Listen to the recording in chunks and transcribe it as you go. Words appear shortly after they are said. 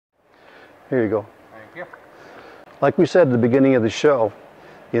Here you go. Thank you. Like we said at the beginning of the show,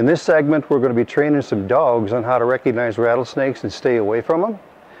 in this segment we're going to be training some dogs on how to recognize rattlesnakes and stay away from them.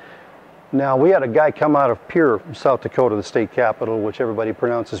 Now, we had a guy come out of Pierre, South Dakota, the state capital, which everybody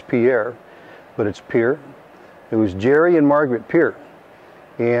pronounces Pierre, but it's Pierre. It was Jerry and Margaret Pierre.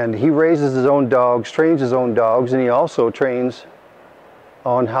 And he raises his own dogs, trains his own dogs, and he also trains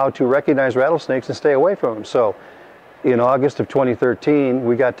on how to recognize rattlesnakes and stay away from them. So in August of 2013,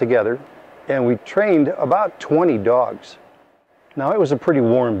 we got together and we trained about 20 dogs. Now, it was a pretty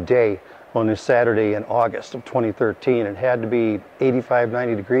warm day on this Saturday in August of 2013. It had to be 85,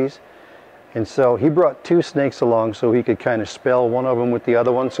 90 degrees. And so he brought 2 snakes along so he could kind of spell one of them with the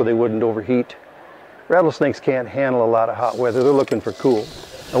other one so they wouldn't overheat. Rattlesnakes can't handle a lot of hot weather. They're looking for cool.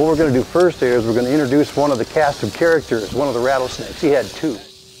 And what we're going to do first here is we're going to introduce one of the cast of characters, one of the rattlesnakes. He had 2.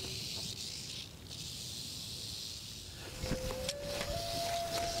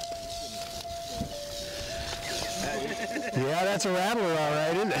 Yeah, that's a rattler, all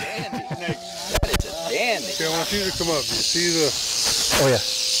right, isn't it? That is a dandy. Okay, I want you to come up. You see the... Oh, yeah.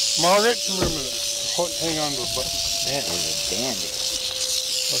 Margaret, come here a minute. Hang on to the button. That is a dandy.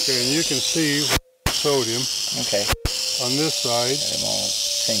 Okay, and you can see sodium. Okay. On this side. Got him all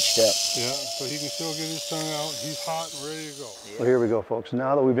cinched up. Yeah, so he can still get his tongue out. He's hot and ready to go. Well, here we go, folks.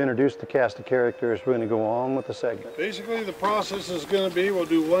 Now that we've introduced the cast of characters, we're going to go on with the segment. Basically, the process is going to be, we'll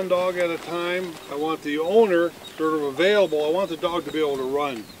do one dog at a time. I want the owner sort of available. I want the dog to be able to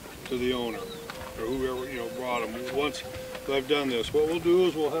run to the owner or whoever, you know, brought him. Once I've done this, what we'll do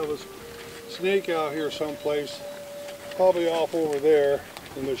is we'll have a snake out here someplace, probably off over there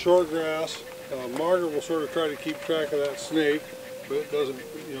in the short grass. Margaret will sort of try to keep track of that snake, but it doesn't,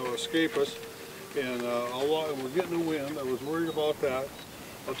 you know, escape us. And we're getting the wind. I was worried about that.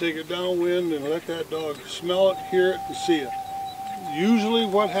 I'll take it downwind and let that dog smell it, hear it, and see it. Usually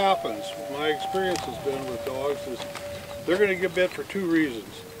what happens, my experience has been with dogs, is they're going to get bit for 2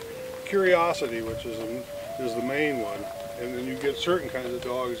 reasons. Curiosity, which is the main one, and then you get certain kinds of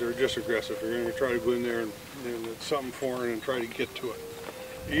dogs that are just aggressive. They're going to try to go in there and it's something foreign and try to get to it.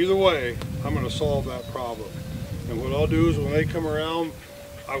 Either way, I'm going to solve that problem. And what I'll do is when they come around,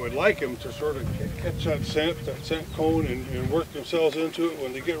 I would like them to sort of catch that scent cone and work themselves into it.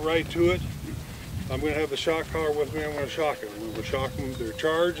 When they get right to it, I'm going to have the shock collar with me. I'm going to shock them. I'm going to shock them their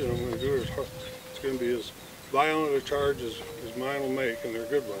charge, and I'm going to do it. It's going to be as violent a charge as mine will make, and they're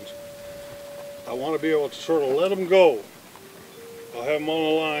good ones. I want to be able to sort of let them go. I'll have them on the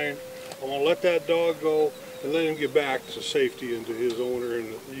line. I want to let that dog go and let him get back to safety and to his owner,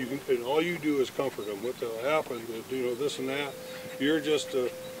 and all you do is comfort him. What will happen, you know, this and that. You're just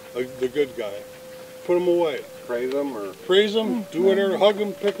the good guy. Put them away. Praise them or? Praise them, do whatever, hug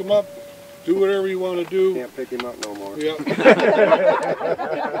them, pick them up, do whatever you want to do. Can't pick him up no more. Yeah.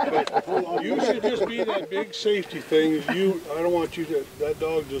 But you should just be that big safety thing. I don't want that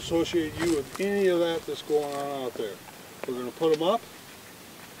dog to associate you with any of that that's going on out there. We're going to put them up.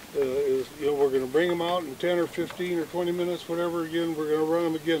 You know, we're going to bring them out in 10 or 15 or 20 minutes, whatever. Again, we're going to run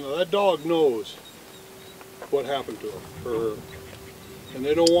them again. Now, that dog knows what happened to him or her, and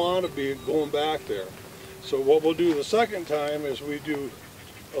they don't want to be going back there. So what we'll do the second time is we do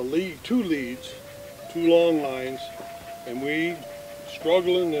a lead, 2 leads, 2 long lines, and we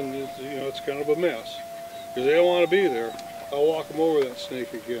struggling, and it's kind of a mess because they don't want to be there. I'll walk them over that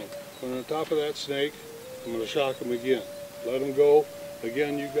snake again. When on top of that snake, I'm going to shock them again. Let them go.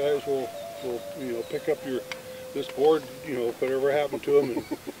 Again, you guys will pick up this board, whatever happened to him, and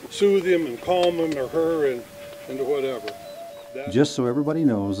soothe him and calm him or her and whatever. Just so everybody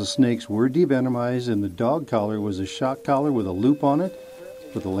knows, the snakes were devenomized and the dog collar was a shock collar with a loop on it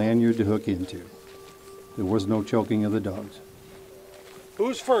with a lanyard to hook into. There was no choking of the dogs.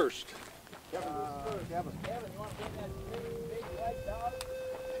 Who's first? Kevin. Kevin, you want to bring that big white dog?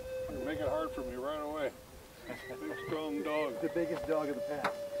 You make it hard for me right away. Big strong dog. The biggest dog of the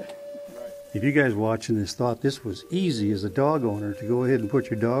pack. If you guys watching this thought this was easy as a dog owner to go ahead and put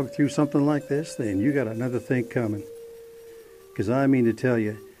your dog through something like this, then you got another thing coming. Because I mean to tell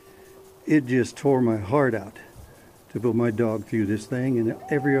you, it just tore my heart out to put my dog through this thing, and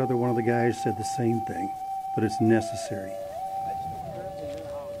every other one of the guys said the same thing, but it's necessary.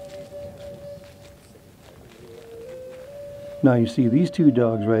 Now you see these 2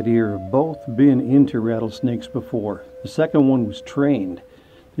 dogs right here have both been into rattlesnakes before. The second one was trained.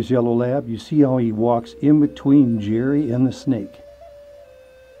 This yellow lab, you see how he walks in between Jerry and the snake.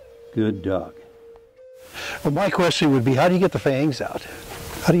 Good dog. Well, my question would be, how do you get the fangs out?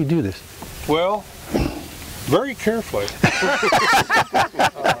 How do you do this? Well, very carefully.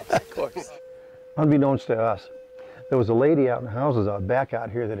 Of course. Unbeknownst to us, There was a lady out in houses out back out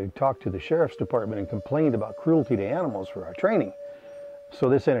here that had talked to the sheriff's department and complained about cruelty to animals for our training. So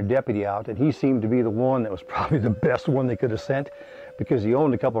they sent a deputy out, and he seemed to be the one that was probably the best one they could have sent, because he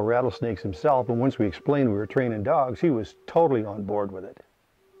owned a couple of rattlesnakes himself, and once we explained we were training dogs, he was totally on board with it.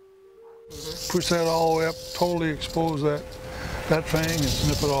 Push that all the way up, totally expose that fang and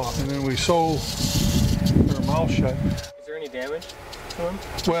snip it off. And then we sew their mouth shut. Is there any damage to them?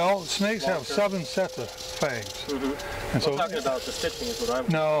 Well, snakes have 7 sets of fangs. Mm-hmm. And so, I'm talking about the stitching is what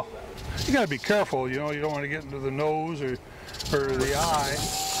I'm no, you got to be careful, you know, you don't want to get into the nose or the eye.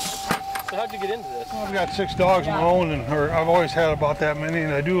 So how'd you get into this? Well, I've got 6 dogs of my own, and I've always had about that many,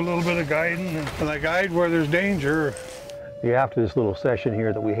 and I do a little bit of guiding, and I guide where there's danger. After this little session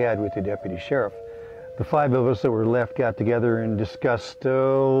here that we had with the deputy sheriff, the 5 of us that were left got together and discussed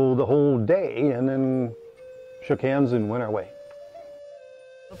the whole day, and then shook hands and went our way.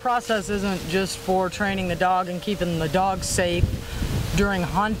 The process isn't just for training the dog and keeping the dog safe. During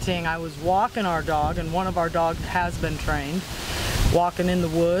hunting, I was walking our dog, and one of our dogs has been trained, walking in the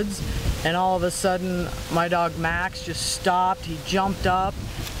woods, and all of a sudden my dog Max just stopped. He jumped up,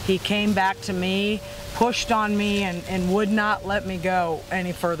 he came back to me, pushed on me, and would not let me go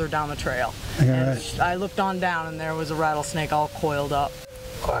any further down the trail. And I looked on down, and there was a rattlesnake all coiled up.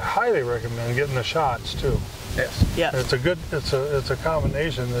 I highly recommend getting the shots too. Yes. Yes. It's a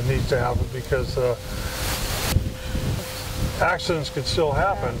combination that needs to happen, because accidents could still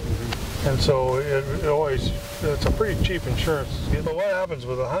happen, and so it's a pretty cheap insurance. But what happens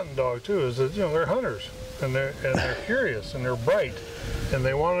with a hunting dog too is that, you know, they're hunters, and they're curious, and they're bright, and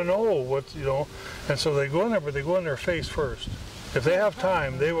they want to know what, you know, and so they go in there, but they go in there face first. If they have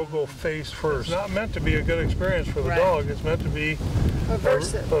time, they will go face first. It's not meant to be a good experience for the dog. It's meant to be a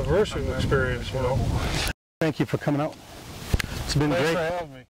aversive experience, you know. Thank you for coming out. It's been great. Thanks for having me.